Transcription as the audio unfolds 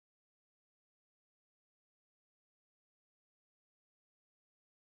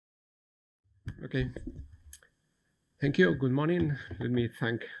Okay. Thank you. Good morning. Let me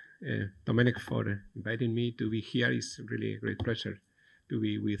thank Dominic for inviting me to be here. It's really a great pleasure to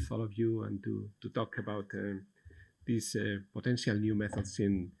be with all of you and to talk about these potential new methods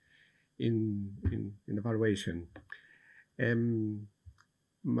in evaluation.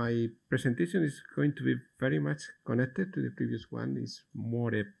 My presentation is going to be very much connected to the previous one. It's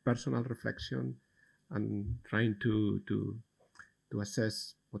more a personal reflection and trying to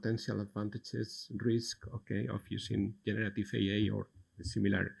assess potential advantages, risk, okay, of using generative AI or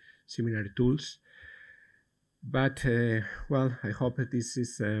similar tools. But well, I hope that this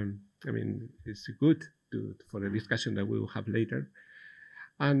is, it's good for the discussion that we will have later.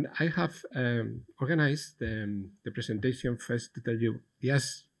 And I have organized the presentation first to tell you,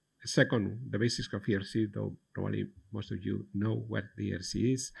 yes, second, the basics of ERC, though probably most of you know what the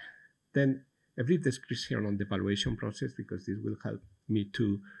ERC is. Then a brief description on the evaluation process, because this will help me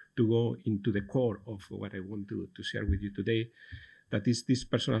to go into the core of what I want to share with you today. That is these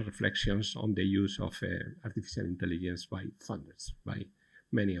personal reflections on the use of artificial intelligence by funders, by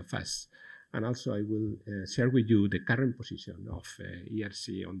many of us. And also I will share with you the current position of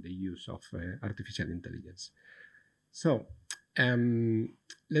ERC on the use of artificial intelligence. So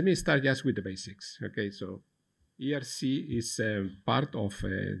let me start just with the basics. Okay, so ERC is part of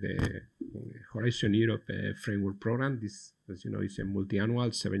the Horizon Europe framework program. This, as you know, is a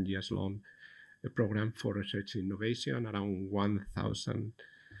multi-annual, 7 years long program for research and innovation, around 100,000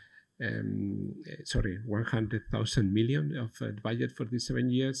 million of budget for these 7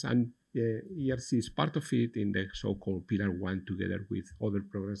 years. And ERC is part of it in the so-called Pillar 1, together with other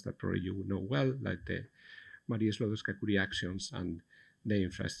programs that probably you know well, like the Maria Slodowska-Curie actions and the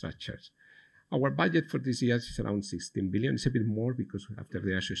infrastructures. Our budget for this year is around 16 billion. It's a bit more because after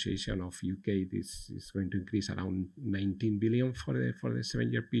the association of UK, this is going to increase around 19 billion for the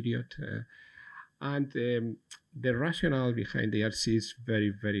 7-year period. And the rationale behind the ERC is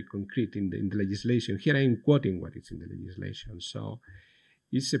very, very concrete in the legislation. Here I'm quoting what is in the legislation. So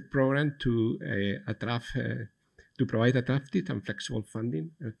it's a program to provide attractive and flexible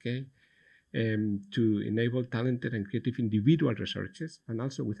funding, okay, to enable talented and creative individual researchers, and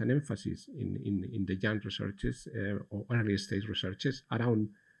also with an emphasis in the young researchers or early stage researchers. Around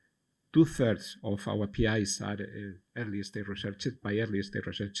 2/3 of our PIs are early stage researchers. By early stage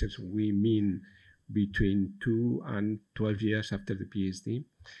researchers, we mean between 2 and 12 years after the PhD.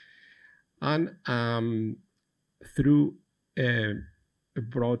 And through a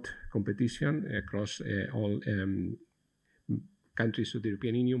broad competition across all countries of the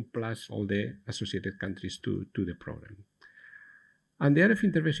European Union, plus all the associated countries to the program. And the area of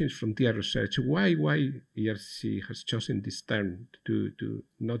intervention is frontier research. Why ERC has chosen this term to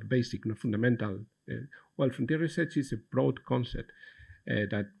not basic, not fundamental? Well, frontier research is a broad concept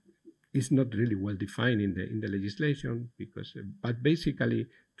that is not really well defined in the legislation, because, but basically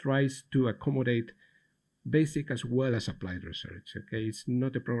tries to accommodate basic as well as applied research. Okay, it's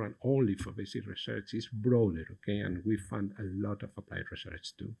not a program only for basic research, it's broader, okay, and we fund a lot of applied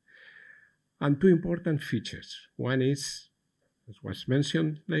research too. And two important features. One is, as was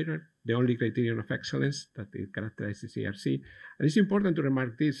mentioned later, the only criterion of excellence that it characterizes ERC. And it's important to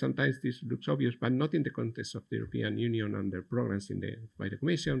remark this, sometimes this looks obvious, but not in the context of the European Union and their programs by the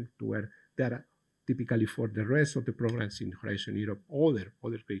Commission, to where there are typically for the rest of the programs in Horizon Europe, other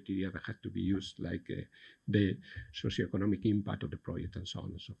criteria that have to be used, like the socioeconomic impact of the project and so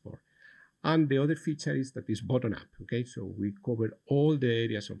on and so forth. And the other feature is that it's bottom-up, okay? So we cover all the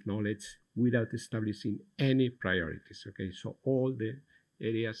areas of knowledge without establishing any priorities, okay? So all the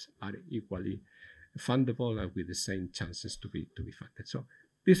areas are equally fundable and with the same chances to be funded. So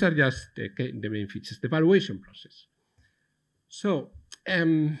these are just the main features. The evaluation process. So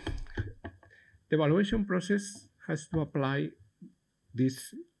the evaluation process has to apply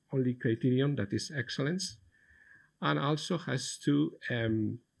this only criterion, that is excellence, and also has to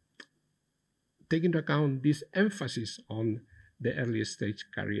take into account this emphasis on the early stage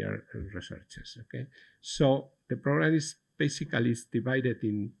career researchers, okay? So the program is basically divided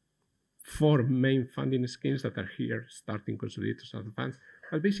in 4 main funding schemes that are here, starting, consolidators, and advanced,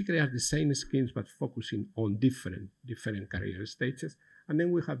 but basically are the same schemes, but focusing on different career stages. And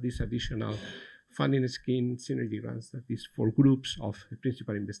then we have this additional funding scheme, synergy grants, that is for groups of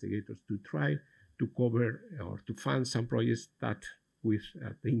principal investigators to try to cover or to fund some projects that with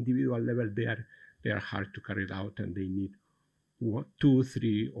at the individual level, they are hard to carry out and they need 2,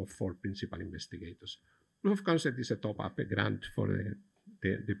 3, or 4 principal investigators. Proof of concept is a top-up grant for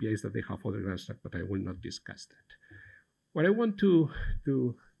the PIs that they have other grants, but I will not discuss that. What I want to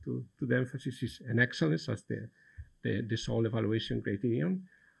the emphasis is an excellence as the sole evaluation criterion.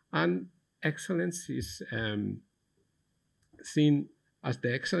 And excellence is seen as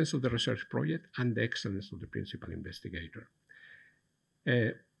the excellence of the research project and the excellence of the principal investigator.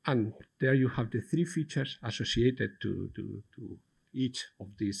 And there you have the three features associated to each of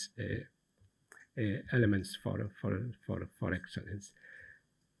these elements for excellence.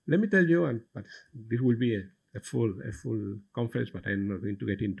 Let me tell you, but this will be a full conference, but I'm not going to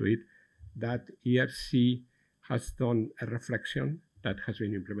get into it, that ERC has done a reflection that has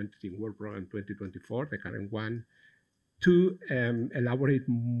been implemented in Work Program 2024, the current one, to elaborate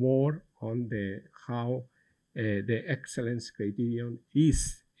more on how the excellence criterion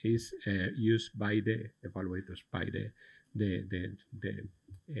is used by the evaluators, by the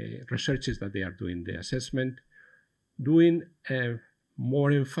researchers that they are doing the assessment, doing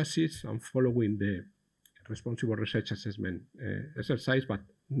more emphasis on following the responsible research assessment exercise, but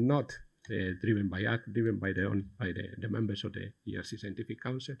not driven by us, driven by the members of the ERC Scientific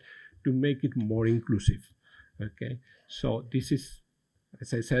Council, to make it more inclusive. Okay, so this is,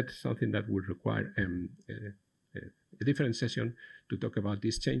 as I said, something that would require a different session to talk about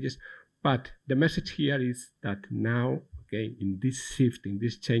these changes. But the message here is that now, okay, in this shift, in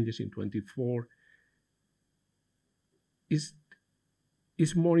these changes in 24, is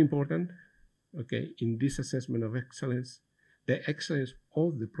more important, okay, in this assessment of excellence, the excellence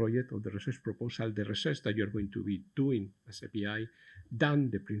of the project, of the research proposal, the research that you're going to be doing as a PI, than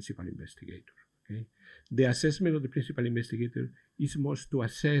the principal investigator. Okay? The assessment of the principal investigator is most to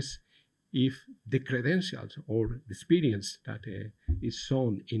assess if the credentials or the experience that is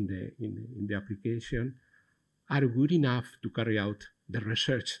shown in the application are good enough to carry out the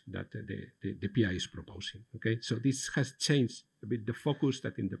research that the PI is proposing. Okay, so this has changed a bit the focus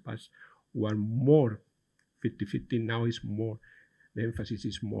that in the past were more 50-50. Now is more, the emphasis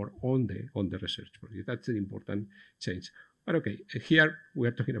is more on the research project. That's an important change. But okay, here we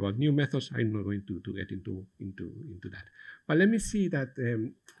are talking about new methods. I'm not going to get into that. But let me see that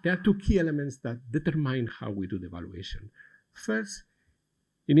there are two key elements that determine how we do the evaluation. First,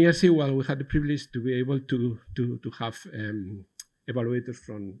 in ERC, well, we had the privilege to be able to have evaluators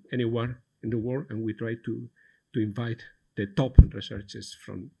from anywhere in the world, and we try to invite the top researchers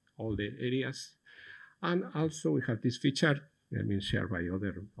from all the areas. And also we have this feature, shared by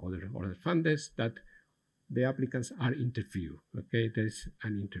other funders, that the applicants are interviewed. Okay, there's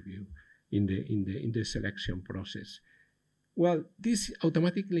an interview in the selection process. Well, this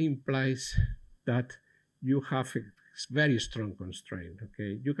automatically implies that you have a very strong constraint.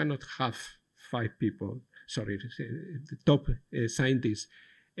 Okay, you cannot have the top scientists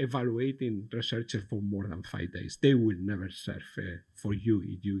evaluating researchers for more than 5 days. They will never serve for you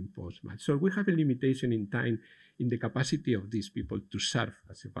if you impose much. So we have a limitation in time in the capacity of these people to serve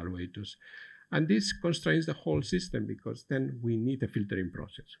as evaluators. And this constrains the whole system, because then we need a filtering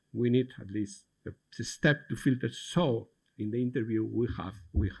process. We need at least a step to filter. So in the interview, we have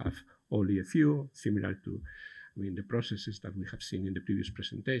only a few, similar to the processes that we have seen in the previous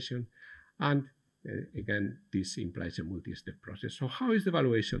presentation. And again, this implies a multi-step process. So how is the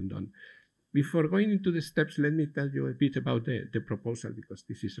evaluation done? Before going into the steps, let me tell you a bit about the proposal, because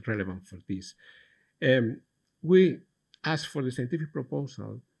this is relevant for this. We asked for the scientific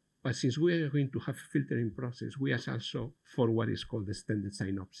proposal, but since we are going to have a filtering process, we ask also for what is called the extended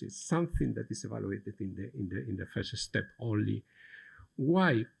synopsis, something that is evaluated in the first step only.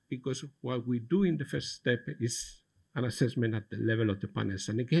 Why? Because what we do in the first step is an assessment at the level of the panels.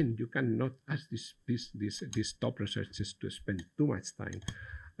 And again, you cannot ask these top researchers to spend too much time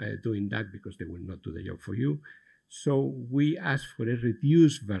doing that, because they will not do the job for you. So we ask for a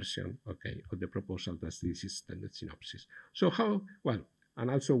reduced version, okay, of the proposal that's this extended synopsis. So how? Well, and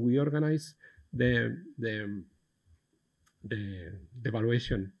also we organize the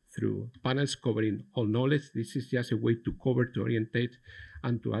evaluation through panels covering all knowledge. This is just a way to cover, to orientate,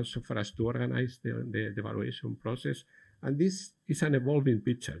 and to also for us to organize the evaluation process. And this is an evolving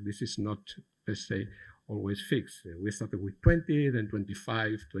picture. This is not, let's say, always fixed. We started with 20, then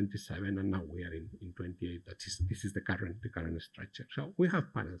 25, 27, and now we are in 28. This is the current structure. So we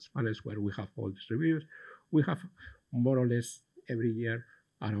have panels where we have all these reviews. We have more or less every year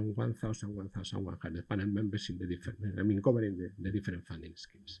around 1,100 panel members in the different, covering the different funding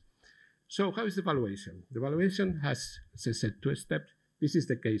schemes. So how is the evaluation? The evaluation has, as I said, 2 steps. This is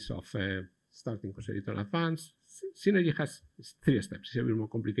the case of starting consolidated advanced. Synergy has 3 steps. It's a bit more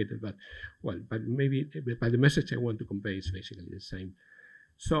complicated, but the message I want to convey is basically the same.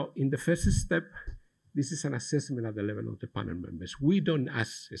 So in the first step, this is an assessment at the level of the panel members. We don't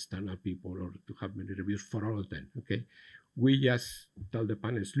ask external people or to have many reviews for all of them, okay? We just tell the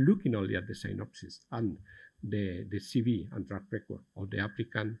panels, looking only at the synopsis and the CV and track record of the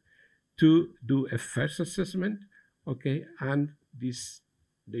applicant, to do a first assessment, okay, and this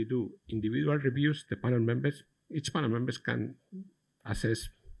they do individual reviews. The panel members, each panel members can assess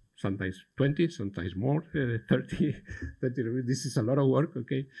sometimes 20, sometimes more, 30 reviews. This is a lot of work,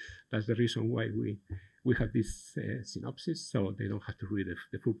 okay? That's the reason why we have this synopsis, so they don't have to read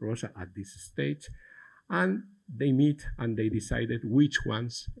the full proposal at this stage. And they meet and they decided which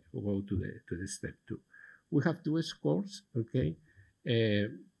ones go to the step 2. We have 2 scores, okay,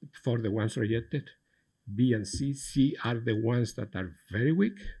 for the ones rejected. B and C. C are the ones that are very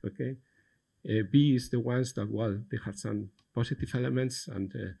weak, okay. B is the ones that, well, they have some positive elements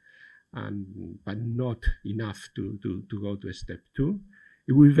but not enough to go to step 2.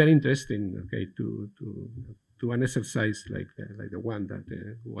 It will be very interesting, okay, to an exercise like the one that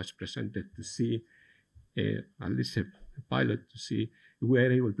was presented, to see at least a pilot, to see if we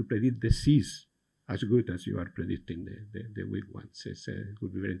are able to predict the C's as good as you are predicting the weak ones. It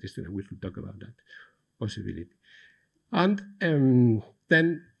would be very interesting, and we should talk about that possibility. And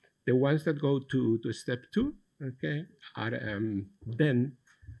then the ones that go to step 2, okay, are then,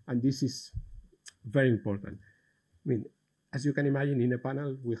 and this is very important. I mean, as you can imagine, in a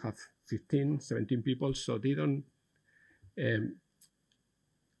panel, we have 15, 17 people, so they don't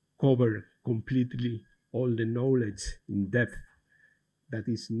cover completely all the knowledge in depth that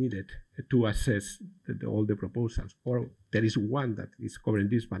is needed to assess all the proposals. Or there is one that is covering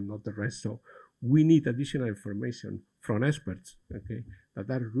this, but not the rest. So we need additional information from experts, okay, that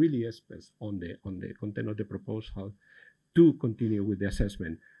are really experts on the content of the proposal to continue with the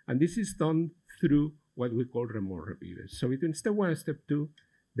assessment. And this is done through what we call remote reviewers. So between step 1 and step 2,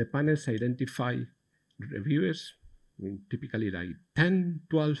 the panels identify reviewers, I mean, typically like 10,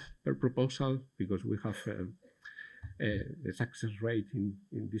 12 per proposal, because we have a success rate in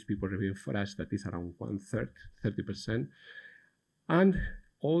these people reviewing for us that is around 1/3, 30%. And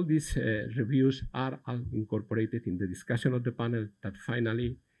all these reviews are incorporated in the discussion of the panel that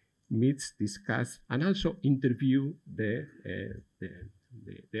finally meets, discuss, and also interview the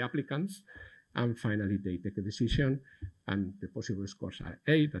applicants. And finally, they take a decision, and the possible scores are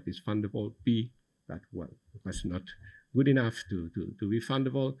A, that is fundable, B, that, well, was not good enough to be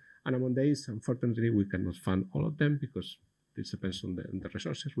fundable. And among these, unfortunately, we cannot fund all of them because this depends on the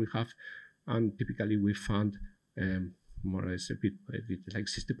resources we have. And typically, we fund more or less a bit like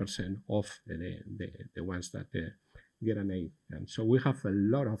 60% of the ones that get an A. And so we have a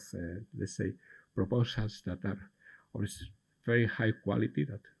lot of, let's say, proposals that are obviously very high quality,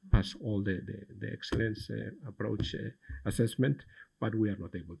 that pass all the excellence approach assessment, but we are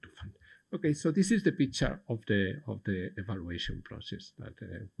not able to fund. Okay, so this is the picture of the evaluation process that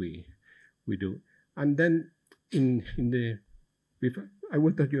we do. And then I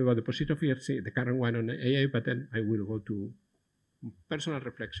will talk to you about the position of ERC, the current one on AI, but then I will go to personal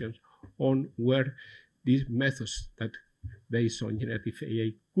reflections on where these methods that based on generative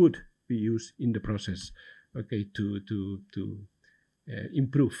AI could be used in the process, okay, to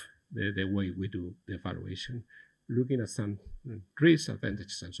improve the way we do the evaluation, looking at some risks,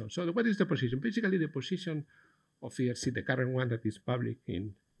 advantages, and so on. So what is the position? Basically, the position of ERC, the current one that is public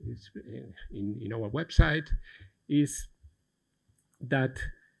in our website, is that,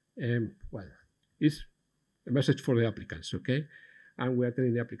 well, is a message for the applicants, okay? And we are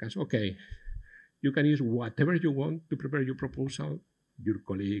telling the applicants, okay, you can use whatever you want to prepare your proposal, your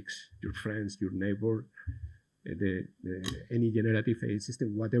colleagues, your friends, your neighbor, any generative AI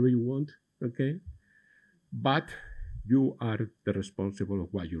system, whatever you want, okay? But you are the responsible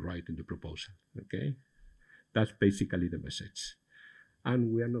of what you write in the proposal, okay? That's basically the message.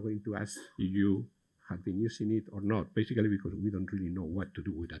 And we are not going to ask if you have been using it or not, basically because we don't really know what to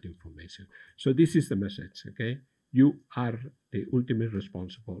do with that information. So this is the message, okay? You are the ultimate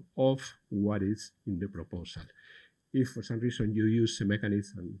responsible of what is in the proposal. If for some reason you use a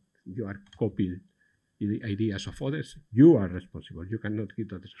mechanism, you are copying the ideas of others, you are responsible. You cannot give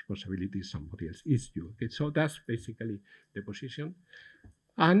that responsibility to somebody else. It's you. Okay? So that's basically the position.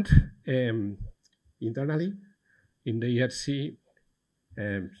 And internally, in the ERC,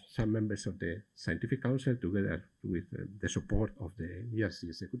 some members of the Scientific Council, together with the support of the ERC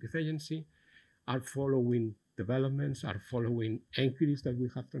Executive Agency, are following developments, are following inquiries that we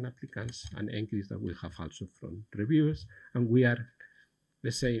have from applicants and inquiries that we have also from reviewers. And we are,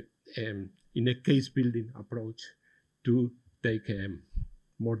 let's say, in a case-building approach to take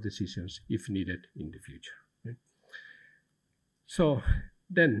more decisions if needed in the future. Okay? So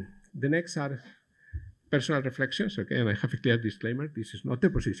then the next are personal reflections, okay, and I have a clear disclaimer. This is not the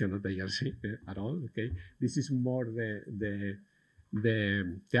position of the ERC at all, okay. This is more the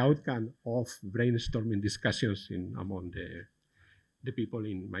outcome of brainstorming discussions among the people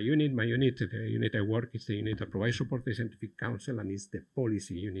in my unit. My unit, the unit I work, is the unit that provides support to the Scientific Council and is the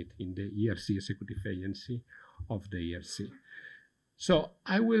policy unit in the ERC executive agency of the ERC. So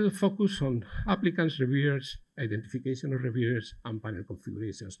I will focus on applicants, reviewers, identification of reviewers, and panel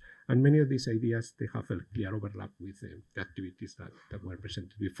configurations. And many of these ideas, they have a clear overlap with the activities that were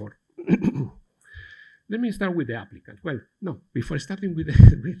presented before. Let me start with the applicant. Well, no, before starting with,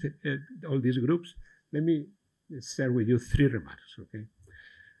 all these groups, let me share with you 3 remarks, okay?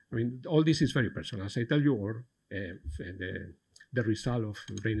 I mean, all this is very personal. As I tell you, or the result of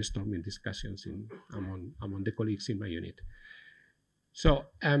brainstorming discussions among the colleagues in my unit. So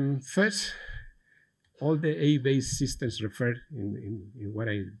first, all the A-based systems referred in what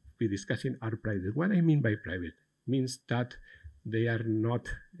I will be discussing are private. What I mean by private means that they are not,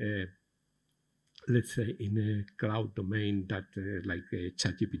 let's say, in a cloud domain that like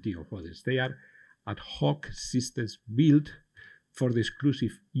ChatGPT or others. They are ad hoc systems built for the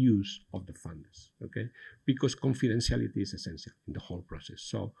exclusive use of the funders, okay? Because confidentiality is essential in the whole process.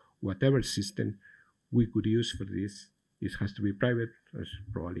 So whatever system we could use for this, it has to be private, as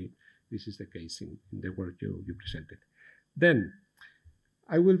probably this is the case in the work you presented. Then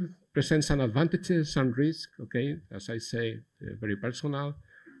I will present some advantages and risks, okay? As I say, very personal,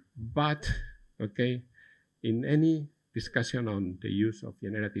 but, okay, in any discussion on the use of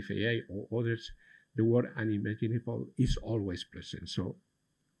generative AI or others, the word unimaginable is always present. So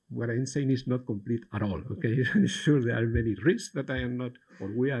what I'm saying is not complete at all, okay? I'm sure there are many risks that I am not, or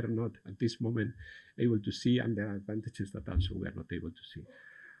we are not at this moment able to see, and there are advantages that also we are not able to see.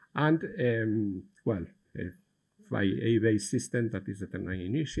 And, well, by AI-based system, that is the term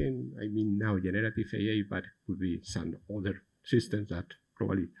I'm using. I mean now generative AI, but it could be some other systems that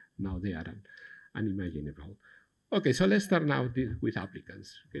probably now they are unimaginable. Okay, so let's start now with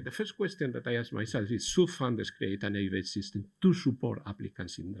applicants. Okay, the first question that I ask myself is, should funders create an AI-based system to support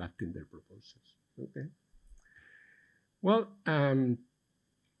applicants in drafting their proposals? Okay. Well,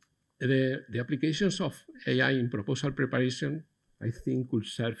 the applications of AI in proposal preparation, I think, could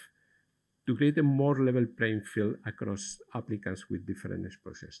serve to create a more level playing field across applicants with different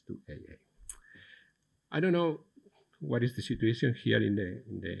exposures to AI. I don't know what is the situation here in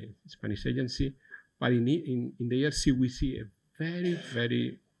the Spanish agency, but in the ERC, we see a very,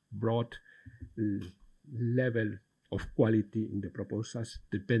 very broad level of quality in the proposals,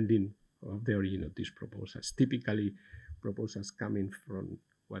 depending on the origin of these proposals. Typically, proposals coming from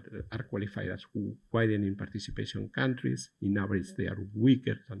what are qualified as widening participation countries. In average, they are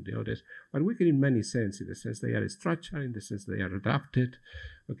weaker than the others, but weaker in many senses, in the sense they are structured, in the sense they are adapted.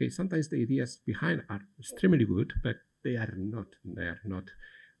 Okay, sometimes the ideas behind are extremely good, but they are not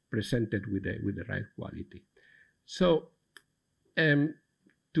presented with the right quality. So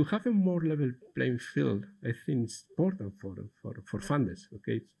to have a more level playing field, I think it's important for funders,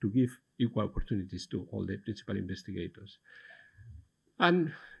 okay, to give equal opportunities to all the principal investigators.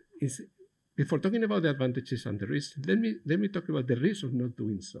 And before talking about the advantages and the risks, let me talk about the risk of not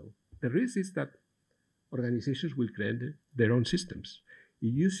doing so. The risk is that organizations will create their own systems.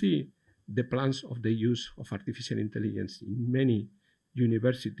 If you see the plans of the use of artificial intelligence in many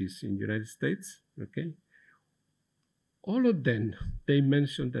universities in the United States, okay, all of them, they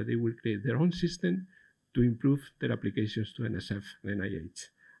mentioned that they will create their own system to improve their applications to NSF and NIH.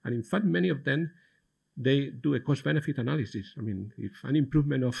 And in fact, many of them, they do a cost-benefit analysis. I mean, if an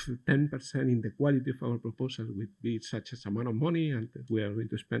improvement of 10% in the quality of our proposal would be such as amount of money and we are going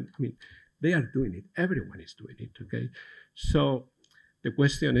to spend, I mean, they are doing it. Everyone is doing it, okay? So the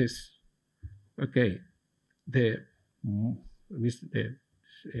question is, okay, the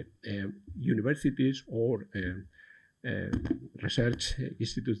universities or research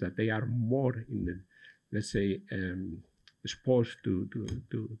institutes that they are more in the, let's say, exposed to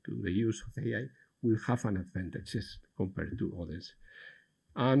the use of AI will have an advantage compared to others.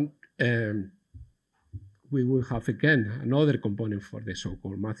 And we will have, again, another component for the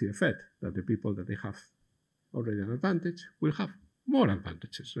so-called Matthew effect, that the people that they have already an advantage will have more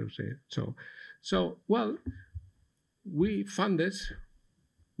advantages. So well, we funders,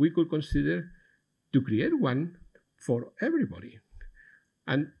 we could consider to create one for everybody.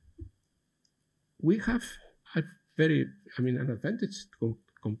 And we have a an advantage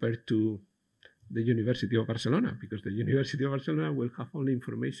compared to the University of Barcelona, because the University of Barcelona will have only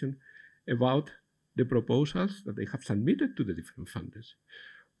information about the proposals that they have submitted to the different funders.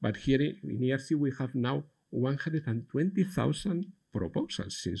 But here in ERC, we have now 120,000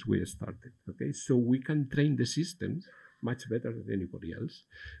 proposals since we started, okay? So we can train the systems much better than anybody else.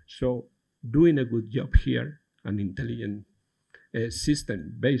 So doing a good job here, an intelligent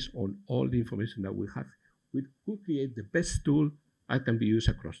system based on all the information that we have, we could create the best tool and can be used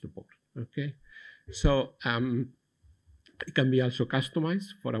across the board. Okay, so it can be also customized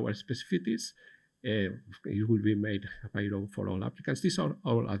for our specificities. It will be made available for all applicants. These are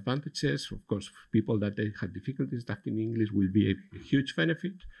all advantages. Of course, for people that they have difficulties talking English will be a huge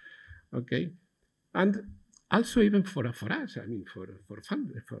benefit. Okay, and also even for us, I mean, for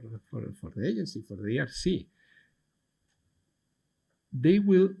the agency, for the ERC, they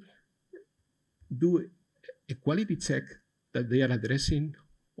will do a quality check that they are addressing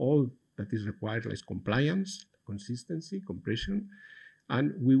all that is required, like compliance, consistency, compression,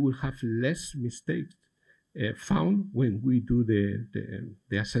 and we will have less mistakes found when we do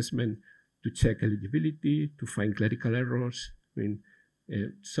the assessment to check eligibility, to find clerical errors. I mean,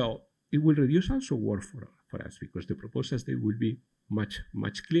 so it will reduce also work for us, because the proposals, they will be much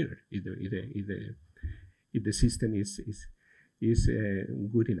clearer if the system is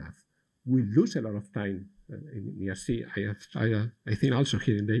good enough. We lose a lot of time in ERC. I think also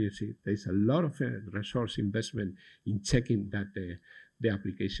here in the agency, there's a lot of resource investment in checking that the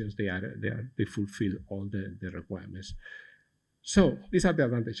applications, they fulfill all the requirements. So these are the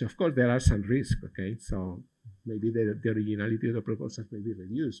advantages. Of course, there are some risks, okay? So maybe the originality of the proposals may be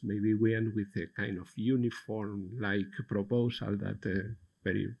reduced. Maybe we end with a kind of uniform-like proposal that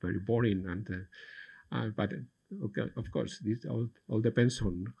very boring. And but okay, of course, this all depends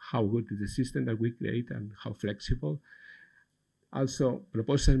on how good is the system that we create and how flexible. Also,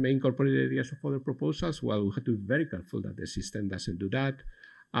 proposals may incorporate ideas of other proposals. Well, we have to be very careful that the system doesn't do that.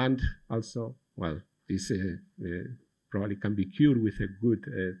 And also, well, this probably can be cured with a good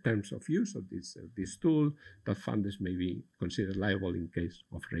terms of use of this tool that funders may be considered liable in case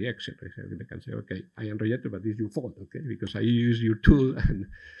of rejection. They can say, okay, I am rejected, but it's your fault, okay, because I use your tool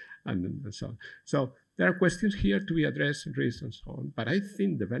and so on. So there are questions here to be addressed, raised, and so on. But I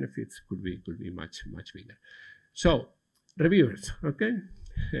think the benefits could be much bigger. So reviewers, okay.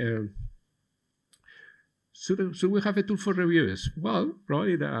 Should we have a tool for reviewers? Well,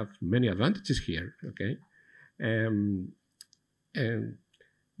 probably there are many advantages here, okay.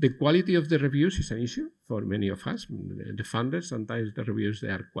 The quality of the reviews is an issue for many of us. The funders, sometimes the reviews, they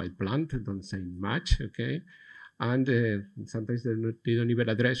are quite blunt, don't say much, okay? And sometimes they don't even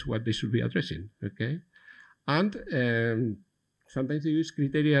address what they should be addressing, okay? And sometimes they use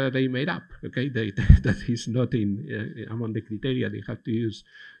criteria that they made up, okay? That is not among the criteria they have to use.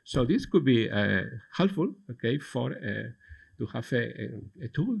 So this could be helpful, okay, for to have a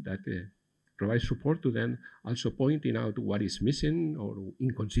tool that provide support to them, also pointing out what is missing or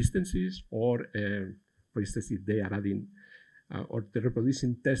inconsistencies, or for instance, if they are adding or the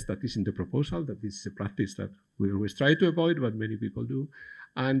reproducing test that is in the proposal. That is a practice that we always try to avoid, but many people do.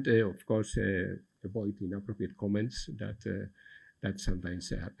 And of course, avoid inappropriate comments that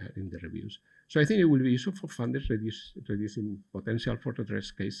sometimes are in the reviews. So I think it will be useful for funders, reducing potential for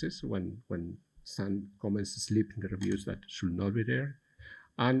redress cases when some comments slip in the reviews that should not be there.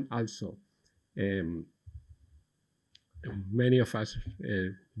 And also, many of us,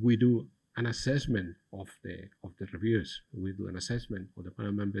 we do an assessment of the reviewers. We do an assessment of the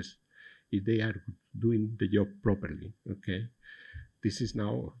panel members if they are doing the job properly, okay? This is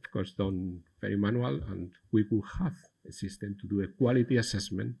now, of course, done very manual, and we will have a system to do a quality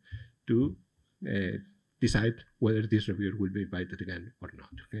assessment to decide whether this reviewer will be invited again or not,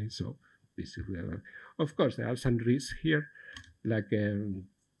 okay? So this is real. Of course, there are some risks here, like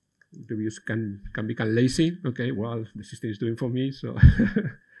reviews can become lazy. Okay, well, the system is doing for me, so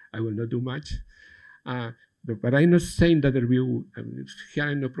I will not do much. But I'm not saying that the review, here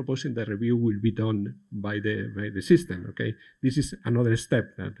I'm not proposing the review will be done by the system. Okay, this is another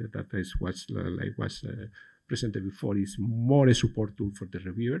step that is was presented before. Is more a support tool for the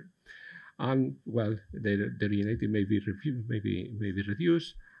reviewer, and well, the originality may be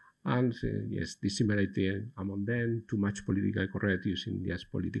reduced. And yes, dissimilarity among them, too much politically correct, using just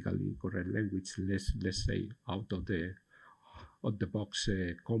politically correct language, let's say out of the box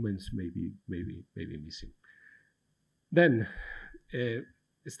comments may be missing. Then,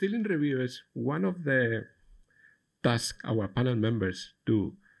 still in reviewers, one of the tasks our panel members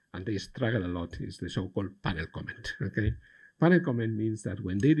do, and they struggle a lot, is the so-called panel comment. Okay, panel comment means that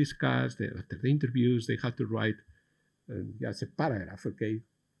when they discuss after the interviews, they have to write just a paragraph. Okay,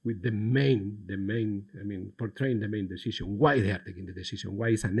 with the main, I mean, portraying the main decision, why they are taking the decision, why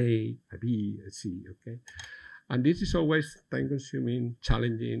is an A, a B, a C, okay? And this is always time-consuming,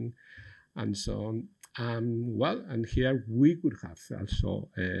 challenging, and so on. Well, and here we could have also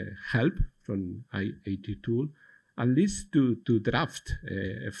help from IT tool, at least to draft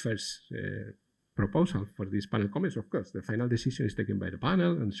a first proposal for these panel comments. Of course, the final decision is taken by the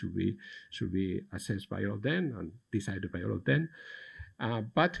panel and should be assessed by all of them and decided by all of them.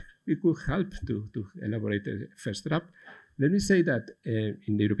 But it could help to elaborate a first draft. Let me say that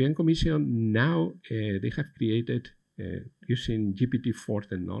in the European Commission now they have created, using GPT-4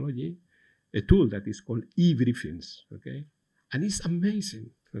 technology, a tool that is called e-briefings, okay? And it's amazing,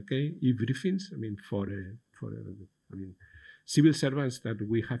 okay? E-briefings, I mean, for civil servants that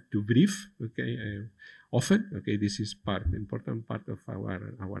we have to brief, okay, often, okay, this is important part of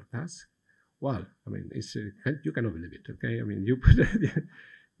our task. Well, I mean, it's you cannot believe it, okay? I mean,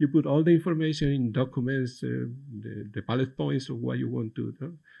 you put all the information in documents, the bullet points of what you want to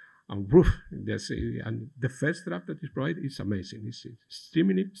do, and the first draft that is provided is amazing. It's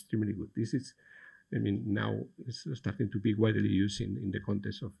extremely good. This is, I mean, now it's starting to be widely used in the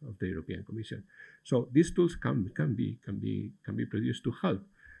context of the European Commission. So these tools can be produced to help.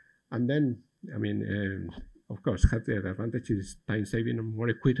 And then, I mean, of course, have the advantage is time saving and more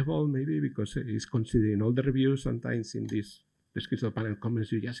equitable, maybe, because it's considering all the reviews. Sometimes in this description of panel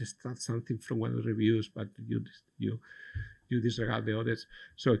comments, you just extract something from one of the reviews, but you disregard the others.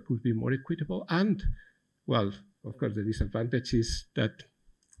 So it could be more equitable. And, well, of course, the disadvantage is that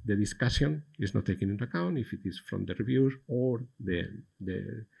the discussion is not taken into account if it is from the reviews or the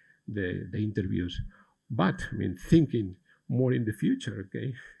interviews. But, I mean, thinking more in the future,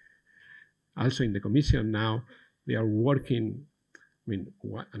 okay? Also in the Commission now, they are working, I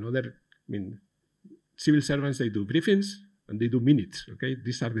mean, civil servants, they do briefings and they do minutes, okay?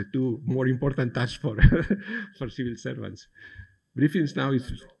 These are the two more important tasks for, for civil servants. Briefings now is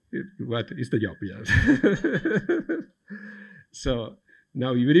what is the job, yes. So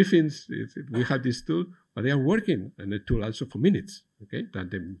now in briefings, we have this tool, but they are working on the tool also for minutes, okay? That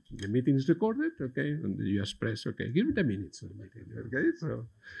the meeting is recorded, okay? And the US press, okay, give me the minutes of the meeting, okay?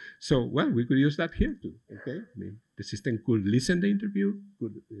 So well, we could use that here too, okay? I mean, the system could listen the interview,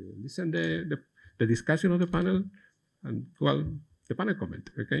 could listen the discussion of the panel, and well, the panel comment,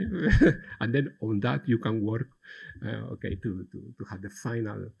 okay? And then on that you can work, okay, to have the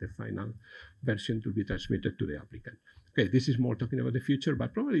final version to be transmitted to the applicant. Okay, this is more talking about the future,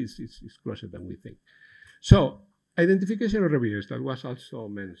 but probably it's closer than we think. So identification of reviewers, that was also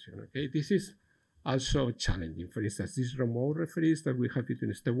mentioned, okay? This is also challenging. For instance, these remote referees that we have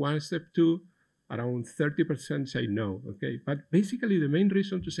between step 1 and step 2, around 30% say no, okay? But basically the main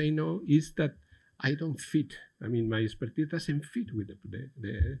reason to say no is that I don't fit. I mean, my expertise doesn't fit with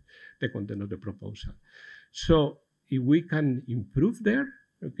the content of the proposal. So if we can improve there,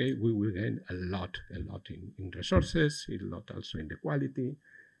 okay, we will gain a lot in resources, a lot also in the quality.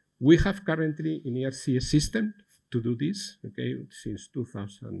 We have currently in ERC a system to do this, okay, since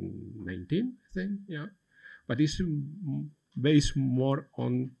 2019, I think, yeah. But it's based more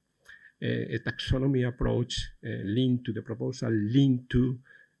on a taxonomy approach linked to the proposal, linked to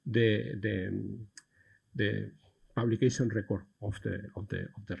the publication record of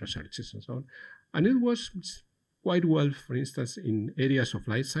the researches and so on. And it was quite well, for instance, in areas of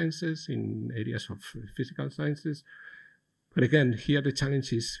life sciences, in areas of physical sciences. But again, here the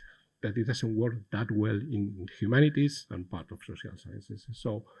challenge is that it doesn't work that well in humanities and part of social sciences.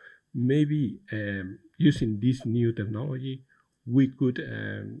 So maybe using this new technology, we could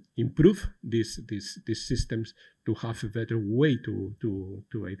improve these systems to have a better way to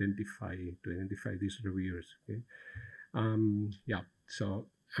identify these reviewers. Okay? Yeah. So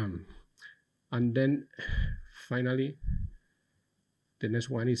and then finally, the next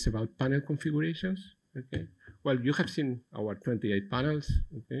one is about panel configurations. Okay. Well, you have seen our 28 panels.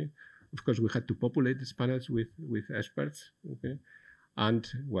 Okay. Of course, we had to populate these panels with experts. Okay. And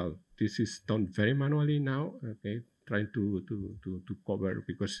well, this is done very manually now. Okay. Trying to cover,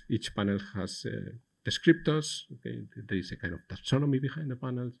 because each panel has descriptors. Okay. There is a kind of taxonomy behind the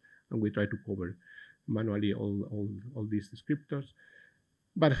panels, and we try to cover manually all these descriptors.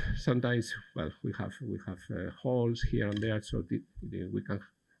 But sometimes, well, we have holes here and there, so we can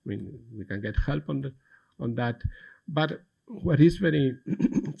get help on that. But what is very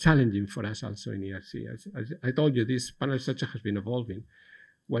challenging for us also in ERC, as I told you, this panel structure has been evolving.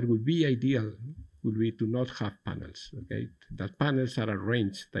 What would be ideal would be to not have panels, okay? That panels are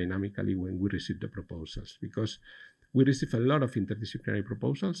arranged dynamically when we receive the proposals, because we receive a lot of interdisciplinary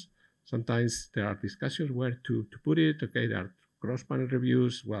proposals. Sometimes there are discussions where to put it, okay? There are cross-panel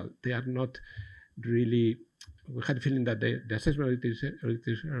reviews. Well, they are not really, we had a feeling that the assessment of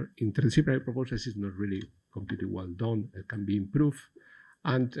interdisciplinary proposals is not really completely well done. It can be improved.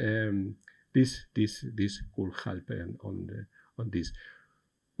 And this could help on this.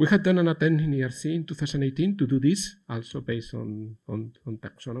 We had done an attempt in ERC in 2018 to do this, also based on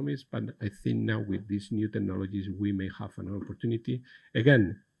taxonomies, but I think now with these new technologies, we may have an opportunity.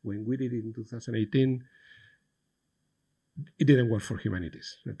 Again, when we did it in 2018, it didn't work for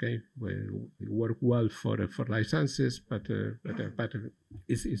humanities, okay? Well, it worked well for life sciences, but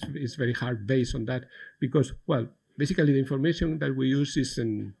it's very hard based on that because, well, basically the information that we use is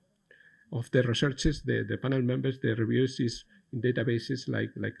of the researchers, the panel members, the reviewers is in databases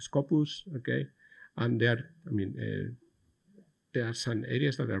like Scopus, okay? And there are some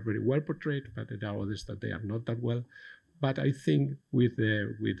areas that are very well portrayed, but there are others that they are not that well. But I think with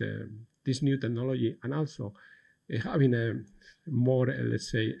this new technology and also having a more,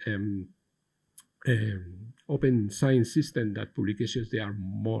 let's say, open science system that publications, they are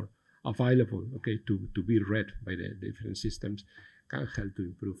more available, okay, to be read by the different systems, can help to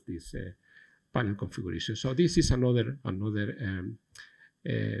improve this panel configuration. So this is another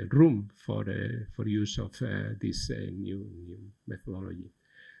room for use of this new methodology.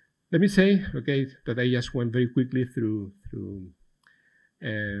 Let me say, okay, that I just went very quickly through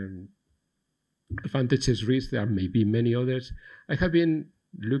advantages, risks. There may be many others. I have been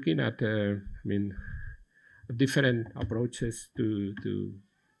looking at, different approaches to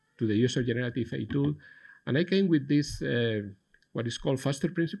the use of generative AI tool, and I came with this what is called FASTER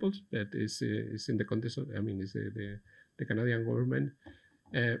principles. That is in the context of, is the Canadian government,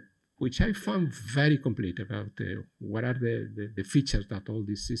 which I found very complete about what are the features that all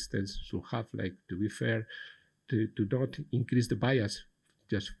these systems should have, like to be fair, to not increase the bias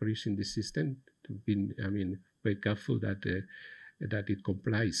just for using the system, to be, very careful that it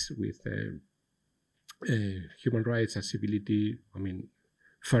complies with human rights, accessibility,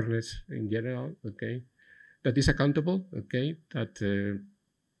 fairness in general, okay? That is accountable, okay? That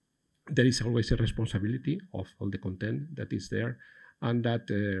there is always a responsibility of all the content that is there, and that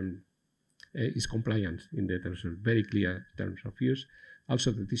is compliant in the terms of very clear terms of use. Also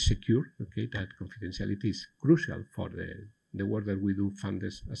that is secure, okay? That confidentiality is crucial for the work that we do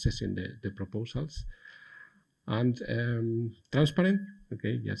funders assessing the proposals. And transparent,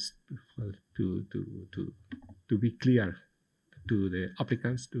 okay? Just to be clear to the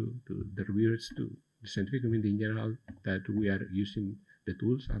applicants, to the reviewers, to the scientific community in general, that we are using the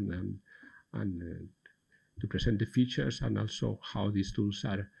tools and to present the features and also how these tools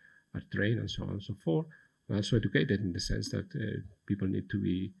are trained and so on and so forth. And also educated in the sense that people need to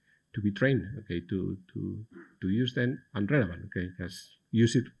be trained, okay, to use them and relevant, okay, just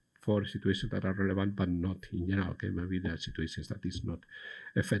use it for situations that are relevant but not in general, okay, maybe there are situations that is not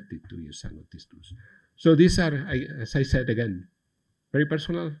effective to use some of these tools. So these are, as I said again, very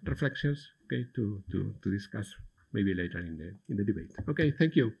personal reflections, okay, to discuss maybe later in the debate. Okay,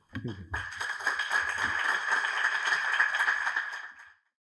 thank you. Thank you.